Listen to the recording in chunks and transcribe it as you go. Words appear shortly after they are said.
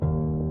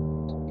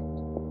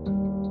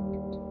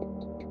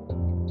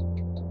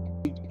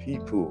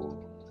People,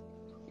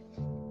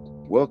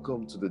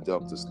 welcome to the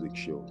Dr. Slick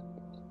Show.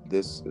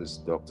 This is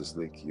Dr.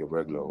 Slick, your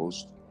regular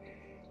host,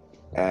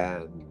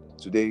 and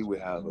today we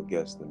have a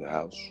guest in the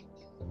house.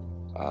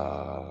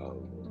 Um,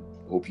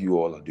 Hope you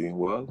all are doing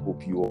well.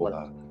 Hope you all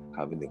are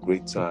having a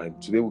great time.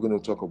 Today we're going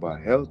to talk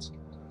about health.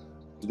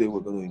 Today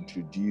we're going to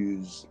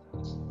introduce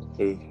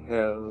a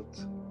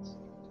health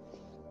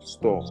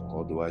store,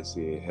 or do I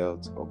say a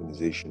health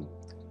organization?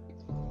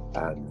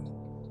 And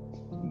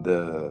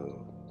the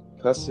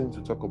person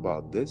to talk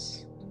about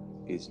this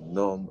is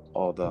none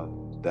other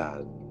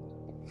than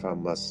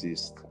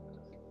pharmacist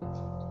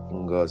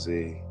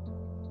Ngozi.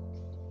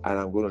 And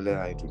I'm going to let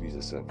her introduce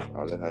herself.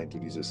 I'll let her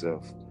introduce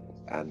herself.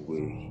 And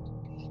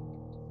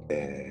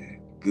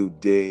good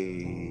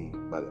day,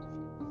 madam.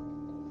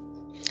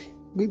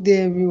 Good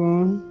day,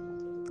 everyone.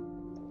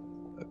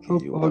 Okay,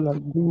 Hope you all have are to.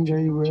 doing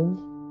very well.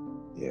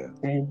 Yeah.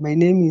 And my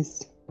name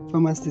is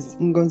Pharmacist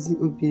Ngozi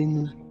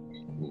Obienu,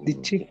 the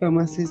Mhm. Chief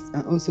Pharmacist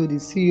and also the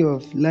CEO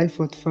of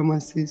Lifeworth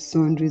Pharmacy,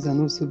 Sundries,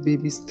 and also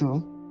Baby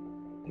Store.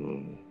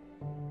 Mm.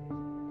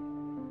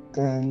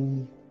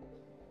 And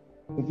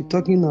we'll be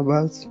talking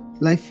about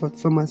Lifeworth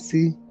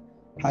Pharmacy,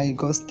 how it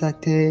got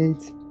started,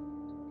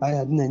 how it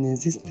had been in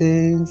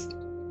existence.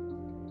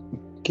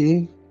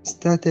 Okay,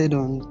 started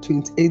on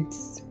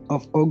 28th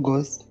of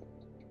August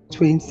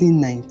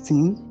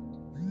 2019.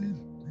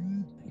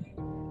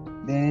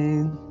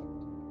 Then,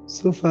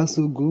 so far,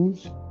 so good.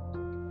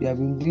 We have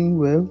been doing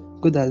well.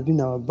 God has been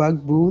our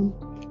backbone.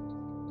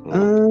 Mm.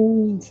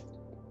 And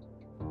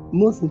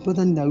most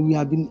important, that we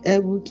have been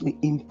able to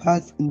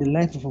impact in the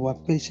life of our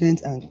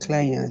patients and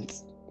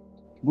clients,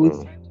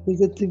 both Mm.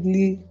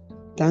 positively,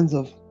 in terms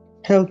of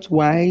health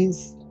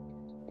wise.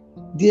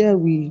 There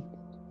we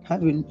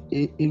have a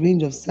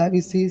range of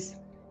services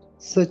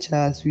such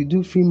as we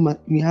do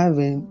we have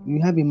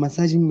a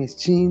massaging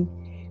machine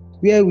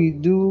where we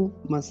do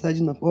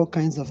massaging of all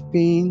kinds of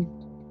pain.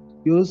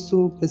 We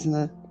also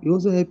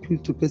help you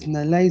to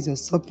personalize your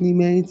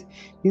supplements.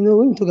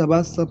 When we talk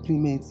about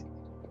supplements,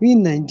 we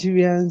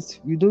Nigerians,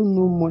 we don't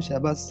know much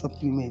about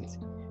supplements.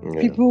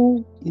 Yeah.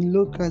 People in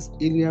low caste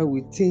area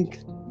will think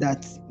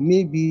that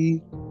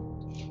maybe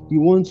you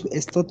want to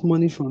extort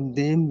money from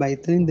them by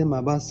telling them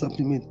about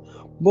supplements.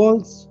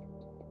 But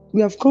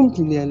we have come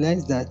to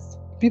realize that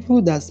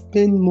people that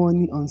spend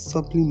money on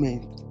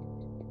supplements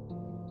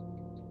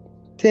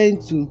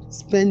tend to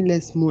spend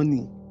less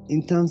money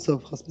in terms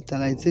of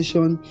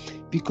hospitalization,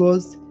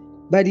 because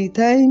by the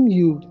time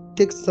you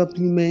take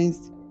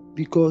supplements,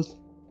 because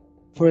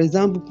for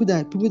example, people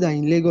that are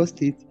in Lagos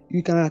State,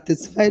 you can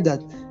testify that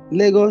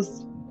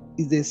Lagos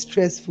is a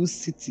stressful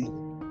city.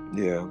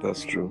 Yeah,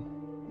 that's true.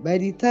 By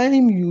the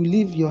time you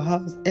leave your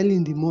house early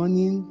in the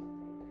morning,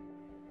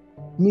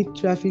 meet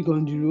traffic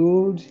on the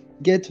road,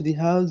 get to the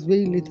house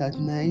very late at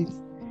night,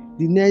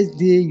 the next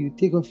day you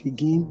take off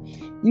again,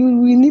 you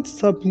will need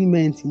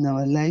supplements in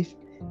our life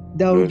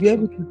that will Very be true.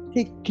 able to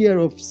take care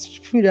of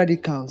free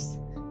radicals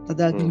that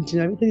have Mm. been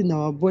generated in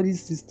our body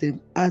system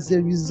as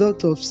a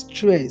result of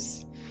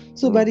stress.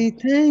 So by Mm. the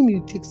time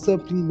you take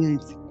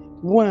supplements,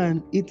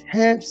 one, it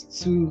helps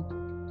to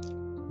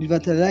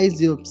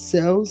revitalize your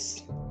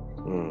cells,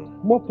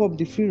 Mm. mop up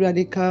the free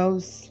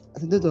radicals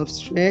as a result of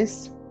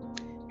stress,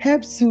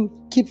 helps you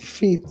keep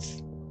fit. Mm.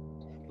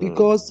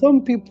 Because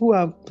some people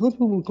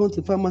will come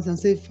to pharmacy and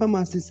say,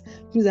 "Pharmacist,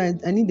 please,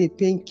 I need a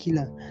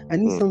painkiller. I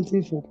need Mm.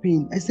 something for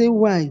pain." I say,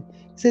 "Why?" He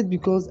said,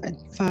 "Because in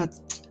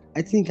fact,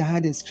 I think I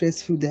had a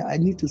stressful day. I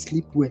need to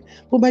sleep well."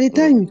 But by the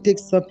time Mm. you take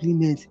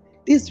supplements,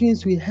 these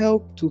things will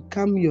help to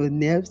calm your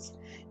nerves.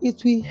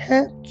 It will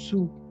help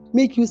to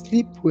make you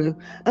sleep well.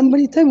 And by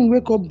the time you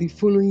wake up the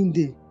following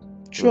day,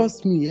 Mm.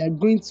 trust me, you are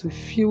going to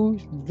feel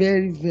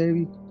very,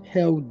 very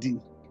healthy.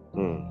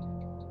 Mm.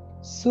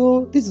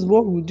 So this is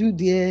what we do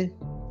there.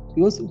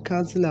 We also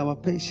counsel our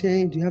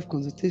patient. We have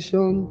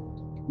consultation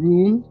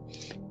room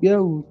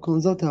where we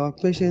consult our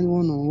patient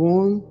one on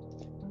one.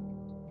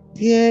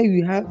 There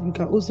we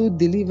can also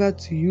deliver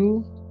to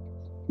you.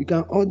 You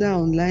can order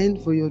online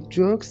for your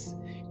drugs.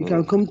 You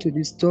can Mm. come to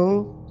the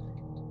store.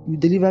 We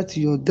deliver to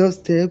your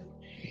doorstep.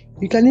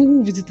 You can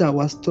even visit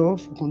our store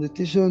for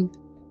consultation.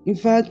 In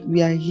fact,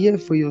 we are here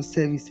for your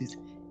services,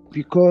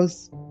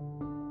 because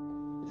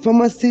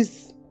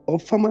pharmacist or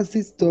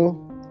pharmacy store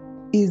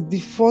is the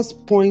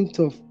first point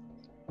of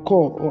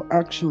call or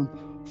action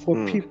for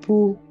Mm.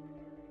 people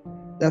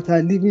that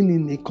are living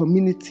in a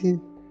community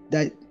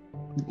that,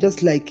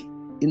 just like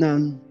in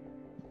an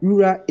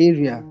rural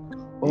area,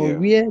 or Yeah.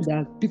 where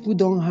that people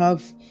don't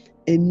have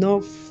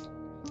enough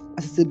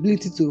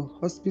accessibility to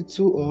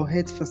hospital or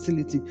health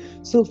facility.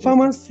 So Mm.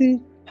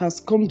 pharmacy has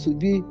come to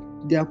be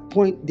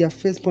their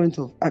first point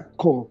of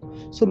call.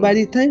 So by Mm.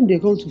 the time they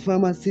come to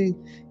pharmacy,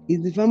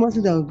 it's the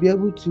pharmacy that will be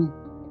able to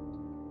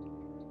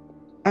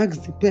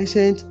ask the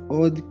patient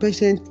or the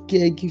patient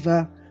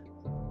caregiver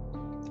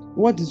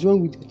what is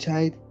wrong with the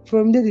child.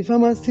 From there, the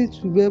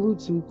pharmacist will be able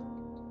to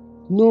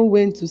know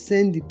when to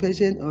send the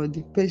patient or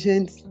the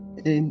patient,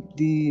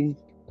 maybe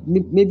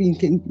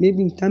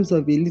in terms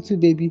of a little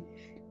baby,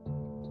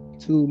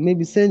 to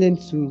maybe send them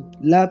to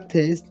lab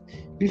tests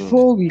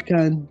before we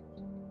can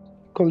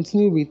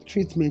continue with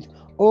treatment.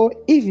 Or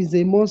if it's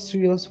a more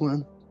serious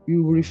one, we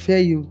will refer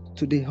you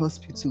to the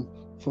hospital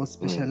for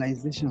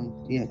specialization.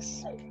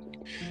 Yes.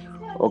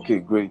 Okay,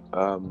 great.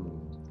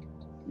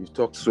 You've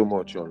talked so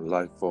much on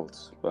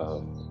Lifeforth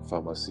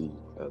Pharmacy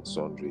and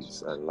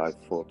Sundries and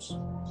Lifeforth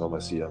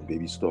Pharmacy and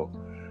Baby Store.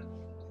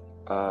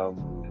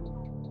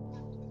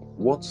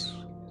 What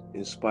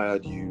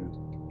inspired you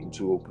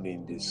into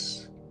opening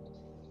this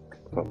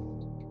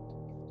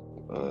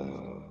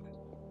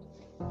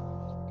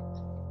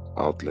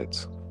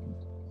outlet?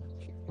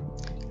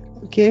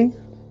 Okay.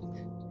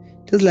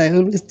 Just like I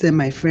always tell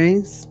my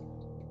friends,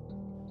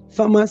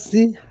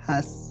 pharmacy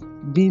has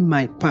been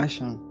my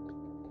passion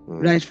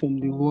right from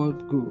the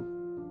word go.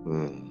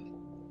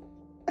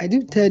 I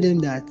do tell them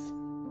that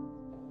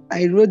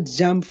I wrote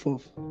JAMB for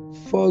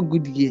 4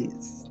 good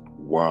years.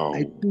 Wow.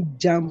 I took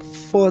JAMB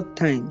 4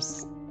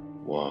 times.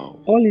 Wow.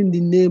 All in the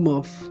name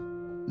of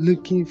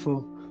looking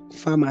for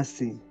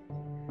pharmacy.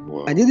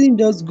 Wow. I didn't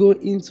just go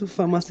into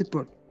pharmacy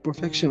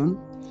profession,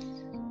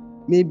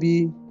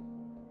 maybe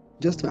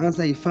just to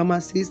answer a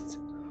pharmacist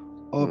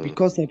or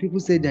because some people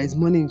say there is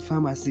money in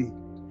pharmacy.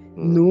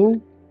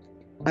 No,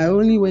 I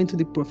only went to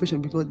the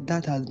profession because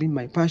that has been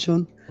my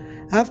passion.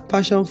 I have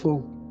passion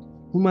for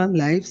human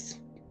lives,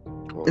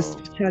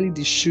 especially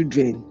the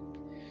children.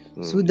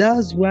 So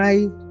that's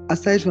why,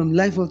 aside from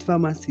Lifeforth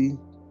Pharmacy,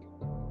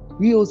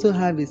 we also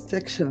have a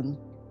section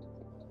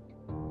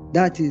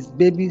that is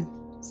baby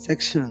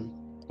section.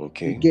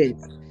 Okay. You get.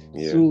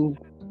 Yeah.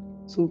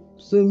 So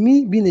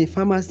me being a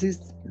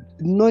pharmacist,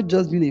 not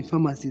just being a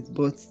pharmacist,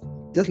 but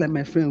just like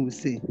my friend would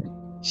say,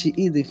 she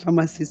is a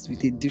pharmacist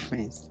with a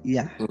difference.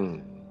 Yeah.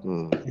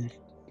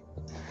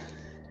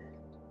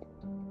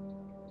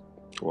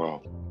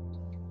 Wow.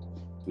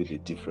 With a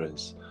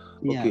difference.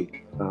 Yeah.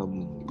 Okay.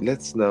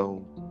 Let's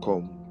now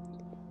come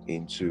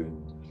into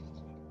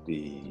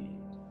the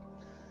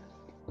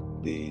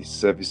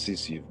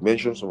services. You've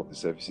mentioned some of the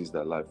services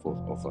that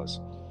Lifeforth offers.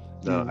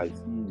 Now, I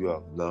see you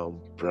have now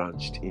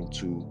branched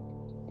into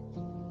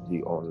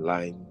the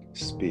online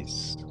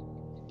space.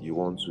 You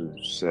want to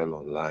sell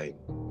online.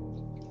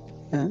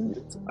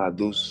 What are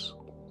those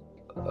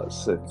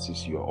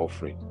services you're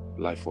offering?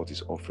 Lifeforth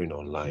is offering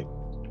online.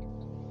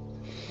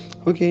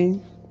 Okay.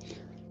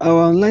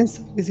 Our online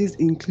services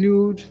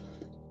include,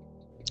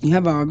 we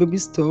have our baby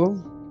store.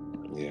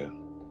 Yeah.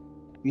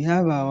 We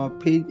have our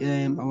page,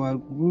 our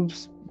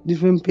groups,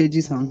 different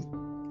pages on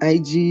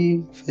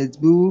IG,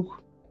 Facebook,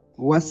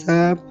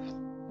 WhatsApp.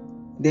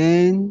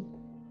 Then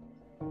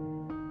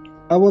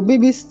our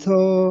baby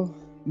store,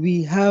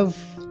 we have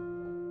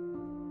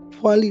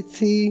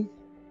quality,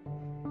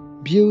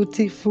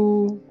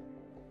 beautiful,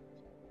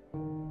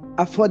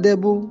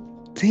 affordable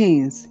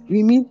things.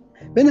 When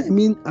I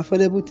mean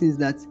affordable things,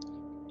 that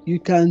you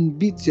can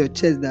beat your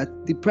chest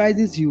that the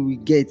prices you will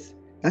get,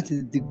 that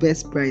is the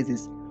best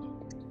prices.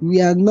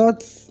 We are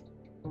not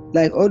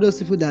like all those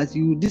people that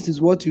this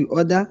is what you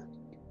order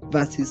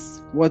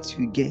versus what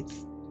you get.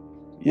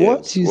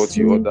 Yes, what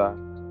you order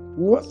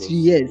what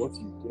you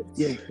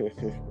get.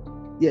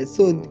 Yes.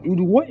 So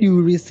what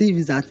you receive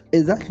is that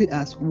exactly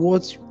as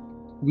what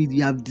we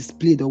have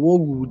displayed or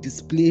what we will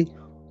display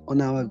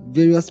on our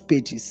various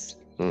pages.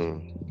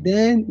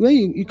 Then when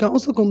you can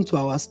also come to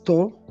our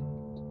store,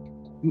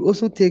 we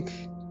also take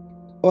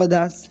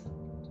orders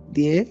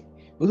there.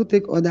 We also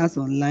take orders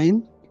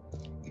online.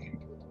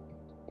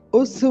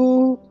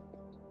 Also,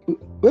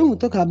 when we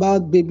talk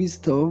about baby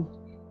store,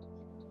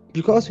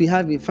 because we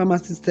have a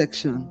pharmacy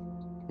section,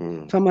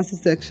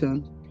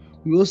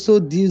 we also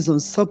deals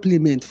on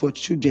supplement for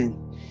children.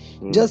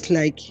 Just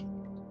like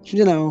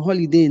children are on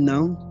holiday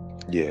now,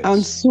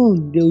 and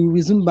soon they will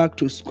resume back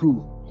to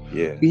school.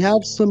 We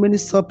have so many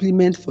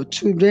supplements for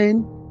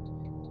children,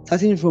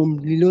 starting from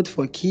Reload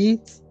for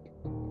Kids.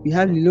 We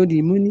have Reload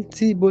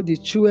Immunity, both the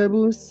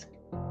chewables.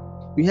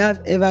 We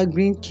have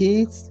Evergreen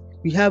Kids.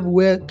 We have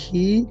Well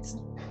Kids,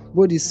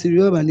 both the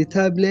syrup and the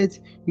tablet.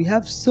 We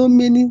have so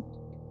many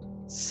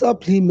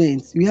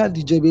supplements. We have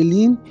the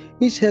Jobelin,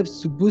 which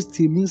helps to boost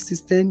the immune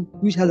system,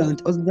 which has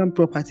antioxidant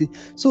property.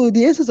 So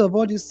the essence of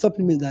all these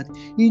supplements, that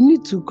you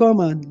need to come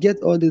and get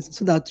all this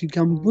so that you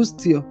can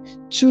boost your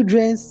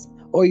children's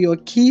or your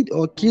kid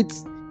or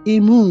kids'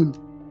 immune.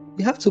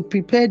 You have to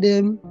prepare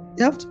them.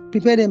 You have to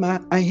prepare them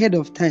ahead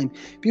of time,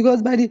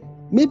 because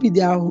maybe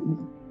they are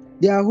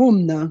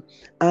home now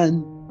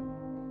and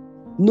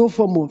no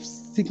form of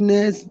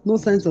sickness, no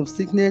signs of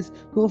sickness,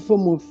 no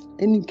form of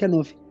any kind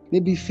of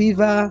maybe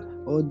fever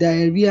or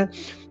diarrhea.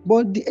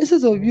 But the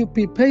essence of you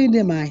preparing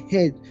them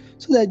ahead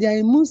so that their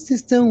immune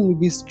system will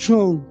be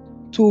strong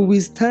to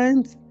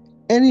withstand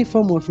any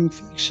form of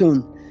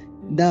infection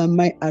that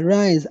might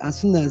arise as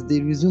soon as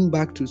they resume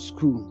back to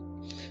school.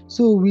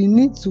 So we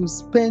need to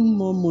spend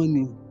more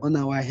money on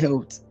our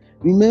health.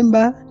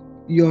 Remember,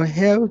 your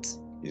health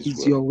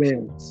is your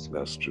wealth.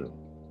 That's true.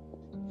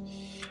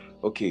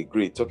 Okay,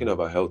 great. Talking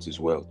about health is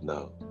wealth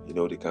now. You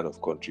know the kind of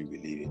country we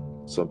live in.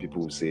 Some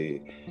people will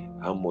say,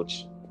 how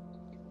much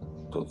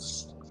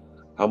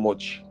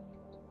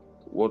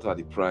what are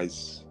the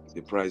price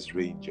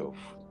range of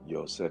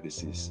your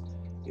services?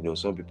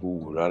 Some people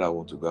would rather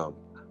want to go and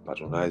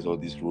patronize all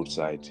these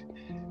roadside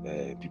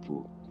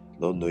people,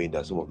 not knowing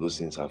that some of those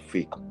things are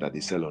fake that they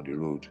sell on the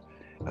road,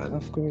 and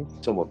Of course.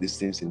 some of these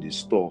things in the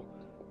store,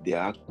 they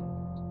are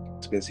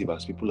expensive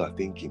as people are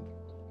thinking.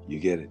 You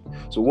get it?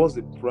 So what's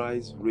the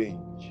price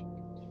range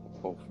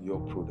of your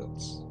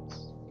products,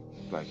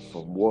 like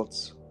from what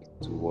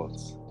to what?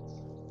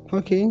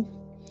 Okay.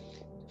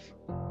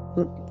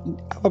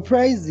 Our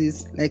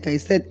prices, like I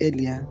said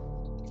earlier,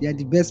 they are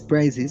the best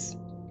prices.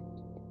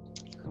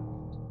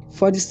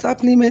 For the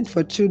supplement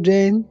for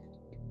children,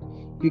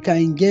 you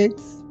can get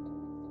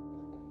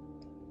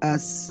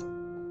as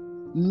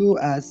low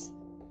as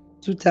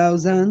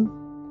 2,000,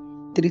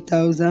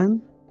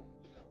 3,000,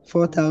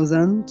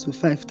 4,000 to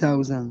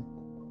 5,000.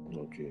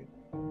 Okay.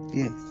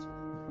 Yes.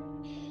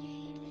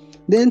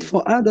 Then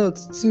for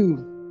adults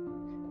too,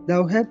 that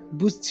will help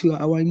boost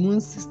our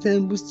immune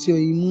system, boost your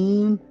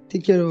immune,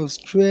 take care of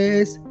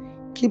stress,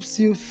 keeps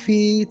you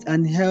fit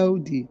and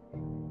healthy.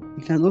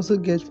 You can also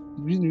get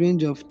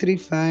range of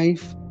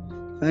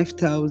 3,500,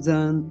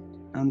 5,000,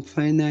 and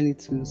finally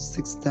to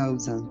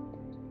 6,000.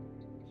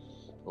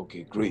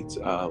 Okay, great.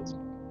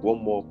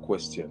 One more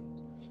question.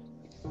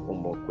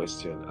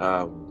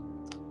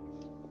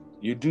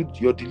 You do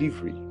your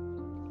delivery.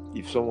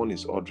 If someone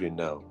is ordering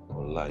now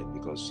online,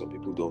 because some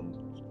people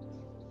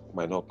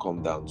might not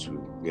come down to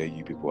where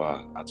you people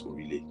are at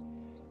Orile.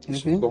 If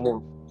Okay.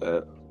 someone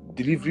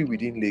delivery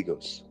within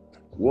Lagos,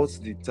 what's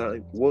the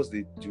time? What's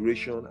the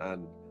duration,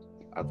 and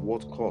at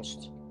what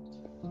cost?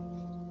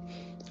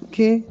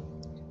 Okay.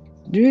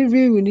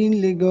 Delivery within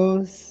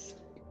Lagos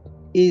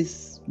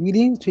is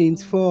within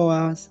 24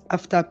 hours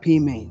after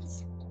payment.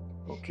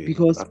 Okay.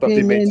 Because after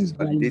payment is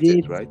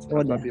validated, validates right?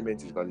 order. After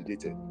payment is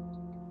validated.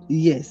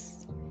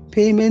 Yes.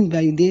 Payment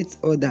validates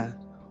order.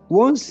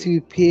 Once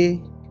you pay,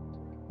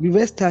 be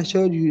rest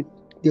assured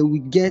they will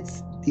get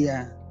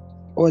their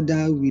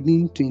order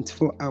within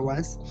 24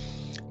 hours.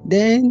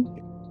 Then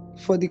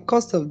for the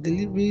cost of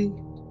delivery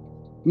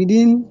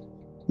within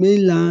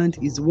mainland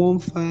is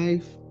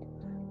 1,500.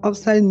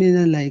 Outside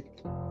mainland like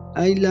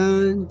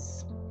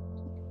islands,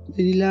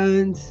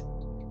 Maryland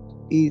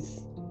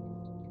is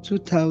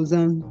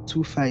 2,000,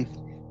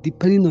 2,500,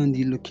 depending on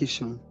the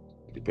location.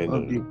 Depending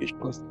on the location.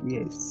 Cost.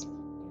 Yes.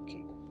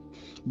 Okay.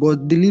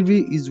 But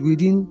delivery is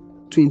within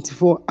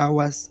 24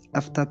 hours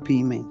after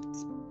payment.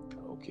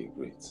 Okay,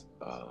 great.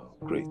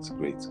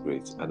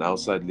 Great. And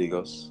outside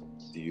Lagos,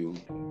 you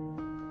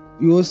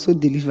also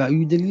deliver.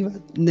 You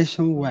deliver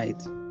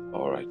nationwide.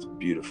 All right,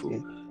 beautiful. Yeah.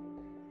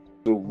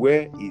 So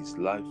where is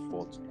Life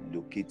Fort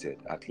located?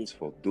 At least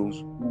for those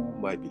who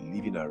might be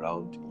living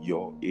around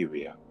your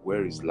area,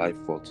 where is Life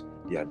Fort?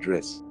 The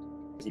address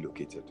is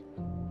located.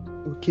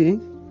 Okay.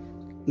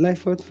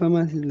 Life Fort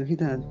Pharmacy is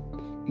located at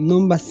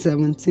number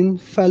 17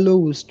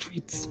 Fallowwood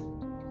Street.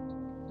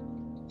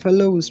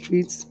 Fallowwood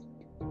Street,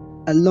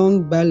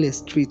 along Bale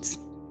Street,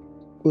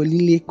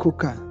 Olile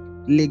Koka,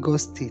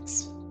 Lagos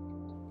State.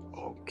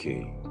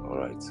 Okay, all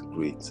right,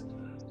 great.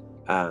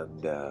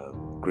 And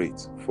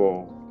great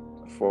for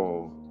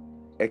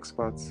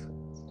expert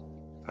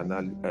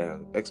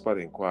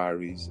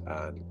inquiries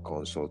and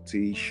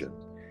consultation.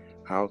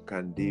 How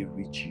can they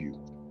reach you?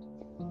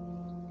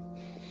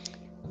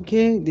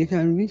 Okay, they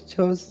can reach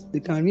us. They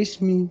can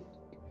reach me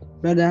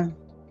rather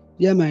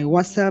via my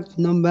WhatsApp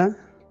number.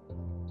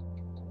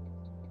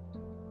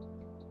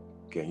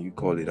 Can you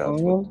call it out?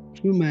 Or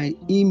through my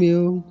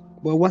email,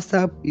 but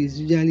WhatsApp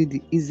is usually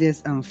the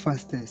easiest and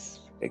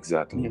fastest.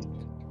 Exactly. Yes.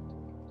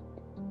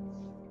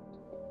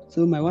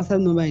 So my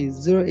WhatsApp number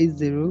is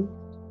 080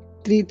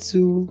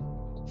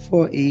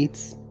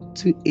 3248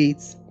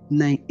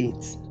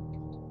 2898.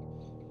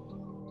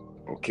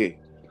 Okay,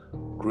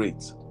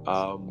 great.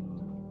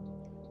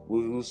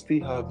 We will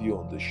still have you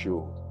on the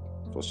show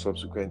for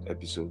subsequent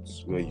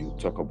episodes where you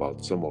talk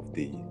about some of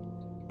the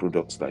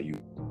products that you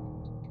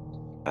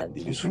and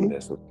the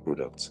usefulness of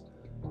products.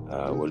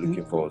 We're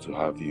looking forward to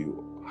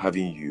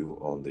having you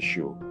on the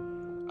show.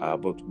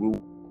 But we'll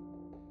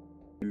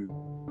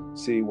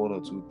say one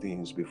or two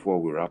things before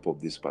we wrap up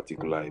this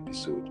particular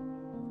episode.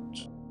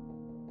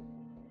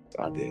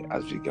 Are there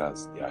as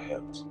regards their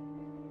health?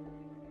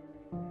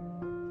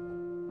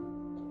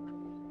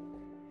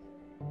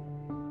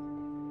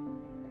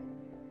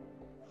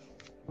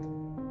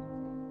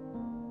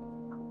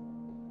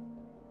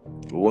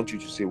 We want you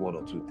to say one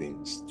or two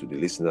things to the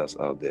listeners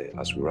out there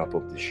as we wrap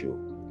up the show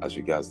as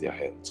regards their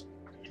health.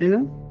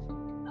 Hello?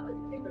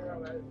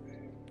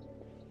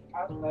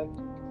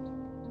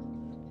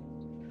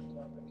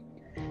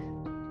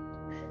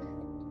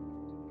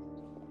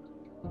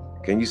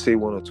 Can you say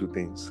one or two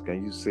things?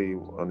 Can you say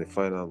on the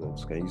final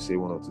notes? Can you say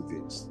one or two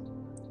things?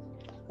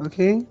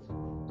 Okay.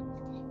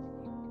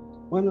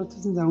 One or two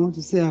things I want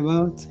to say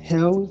about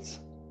health.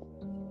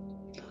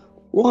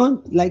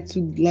 One, like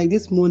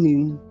this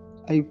morning,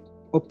 I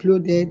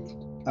uploaded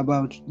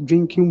about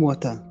drinking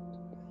water,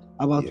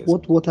 about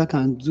what water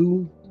can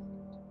do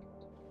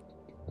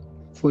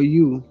for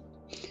you.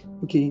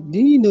 Okay, do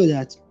you know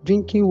that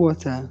drinking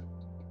water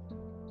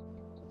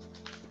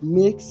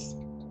makes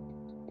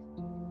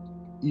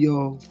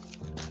your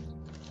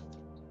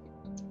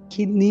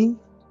kidney,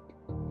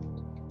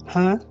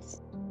 heart,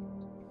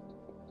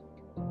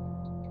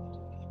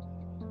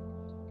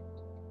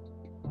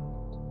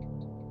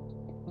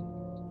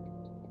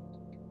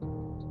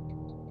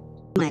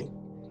 mind.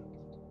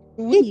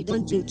 When you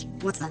don't drink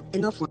water,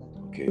 enough water,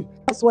 Okay.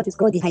 that's what is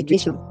called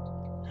dehydration.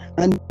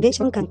 And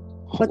dehydration can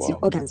hurt your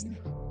organs.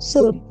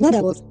 So, in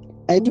other words,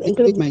 I do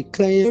encourage my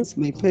clients,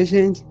 my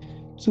patients,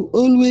 to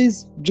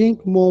always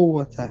drink more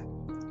water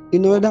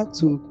in order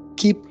to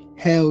keep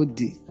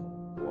healthy.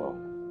 Wow.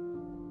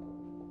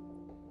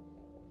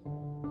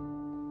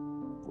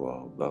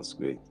 Wow, that's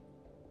great.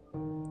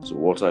 So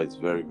water is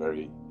very,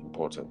 very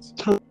important.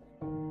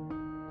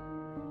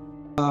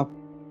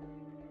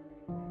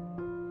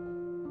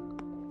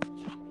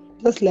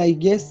 Just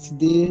like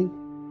yesterday,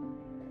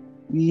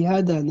 we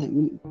had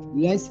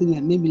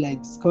maybe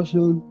like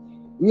discussion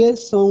where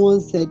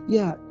someone said,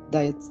 yeah,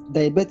 that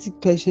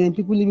diabetic patient,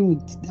 people living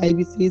with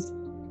diabetes,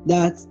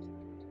 that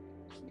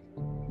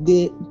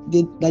they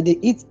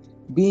eat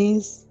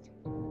beans,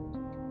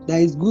 that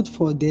is good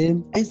for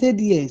them. I said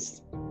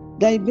yes,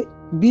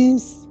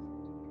 beans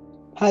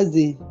has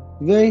a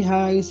very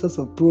high source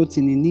of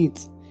protein in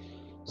it,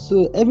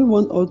 so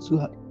everyone ought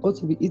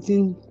to be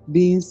eating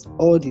beans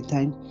all the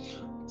time.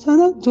 So I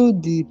now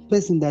told the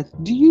person that,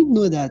 do you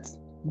know that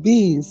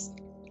beans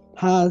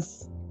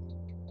has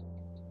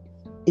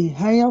a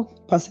higher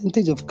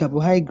percentage of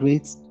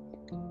carbohydrates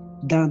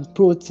than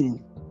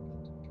protein?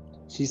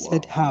 She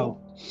said, how?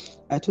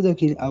 I told her,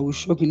 okay, I will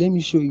show you. Let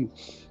me show you.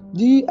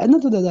 I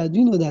not told her that, do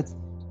you know that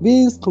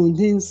beans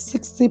contains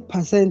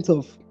 60%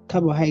 of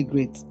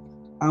carbohydrates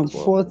and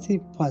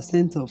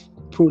 40% of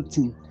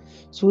protein?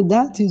 So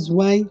that is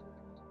why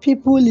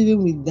people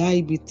living with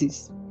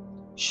diabetes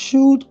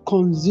should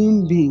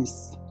consume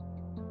beans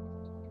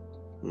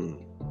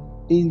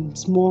in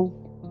small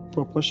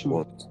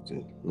proportion.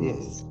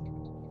 Yes.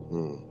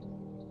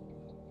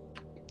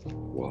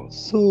 Wow.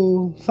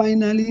 So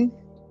finally,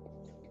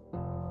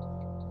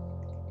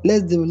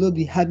 let's develop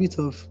the habit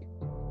of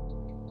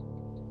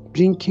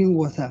drinking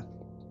water.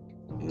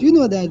 Do you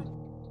know that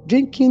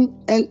drinking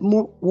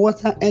more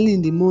water early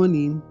in the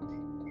morning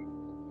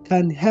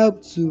can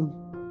help to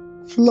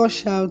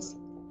flush out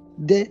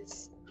dirt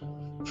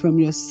from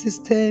your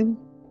system?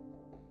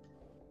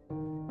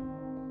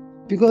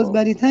 Because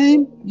by the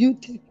time you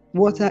take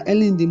water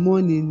early in the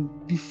morning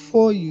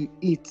before you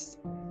eat,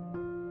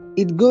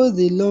 it goes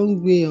a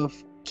long way of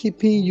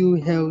keeping you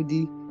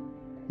healthy,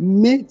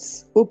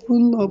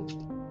 open up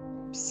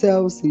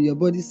cells in your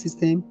body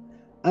system,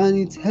 and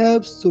it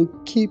helps to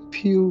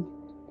keep you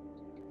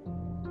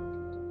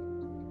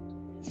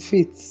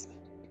fit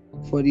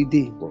for the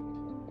day.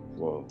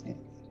 Wow.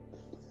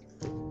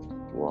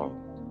 Wow.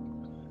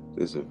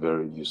 This is a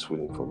very useful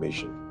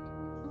information.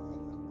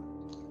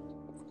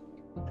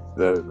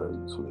 Very, very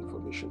useful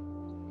information.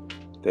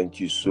 Thank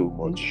you so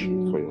much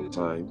for your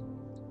time.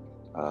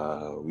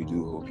 We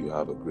do hope you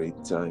have a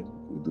great time.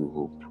 We do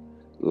hope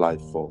Life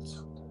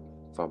Vault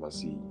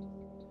Pharmacy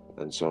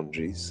and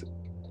Sundries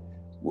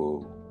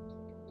will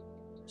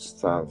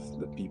serve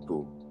the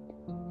people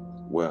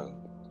well,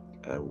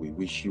 and we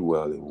wish you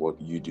well in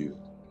what you do.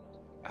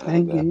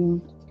 Thank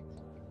you.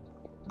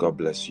 God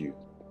bless you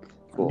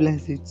for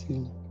bless you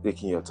too.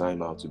 Taking your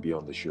time out to be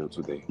on the show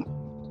today.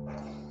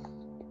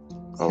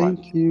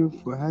 Thank you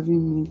for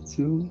having me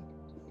too.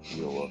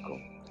 You're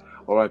welcome.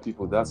 All right,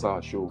 people, that's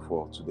our show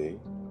for today.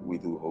 We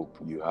do hope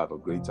you have a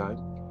great time.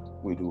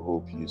 We do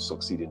hope you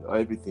succeed in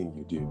everything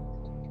you do.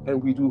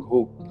 And we do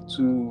hope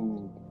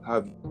to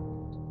have you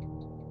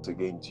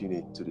again tune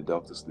in to the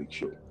Dr. Slick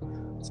Show.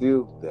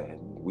 Till then,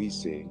 we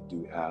say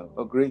do have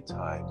a great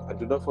time. And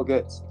do not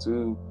forget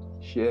to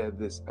share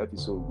this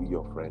episode with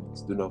your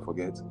friends. Do not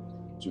forget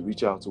to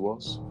reach out to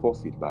us for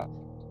feedback.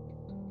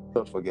 Do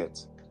not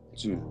forget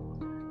to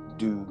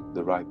do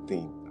the right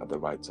thing at the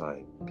right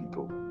time,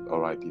 people. All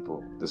right,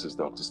 people, this is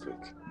Dr. Slick.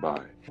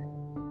 Bye.